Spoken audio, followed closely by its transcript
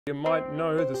You might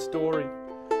know the story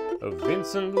of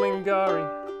Vincent Lingiari,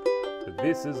 but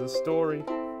this is a story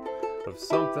of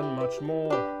something much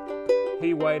more.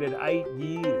 He waited 8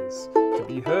 years to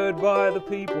be heard by the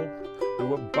people who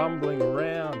were bumbling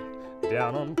around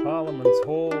down on Parliament's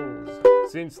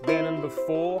halls. Since then and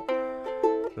before,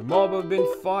 the mob have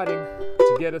been fighting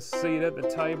to get a seat at the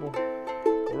table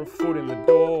or a foot in the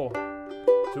door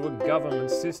to a government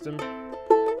system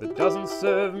that doesn't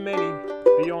serve many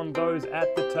beyond those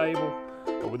at the table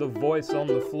or with a voice on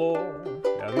the floor.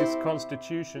 Now this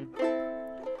constitution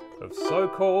of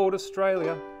so-called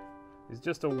Australia is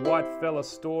just a white fella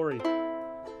story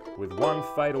with one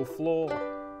fatal flaw.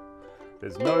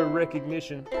 There's no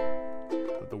recognition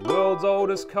of the world's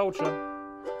oldest culture,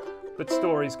 but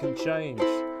stories can change.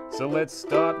 So let's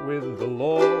start with the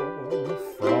law.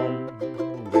 From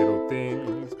little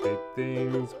things, big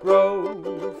things grow.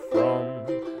 From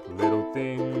little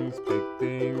things, big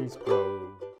things grow.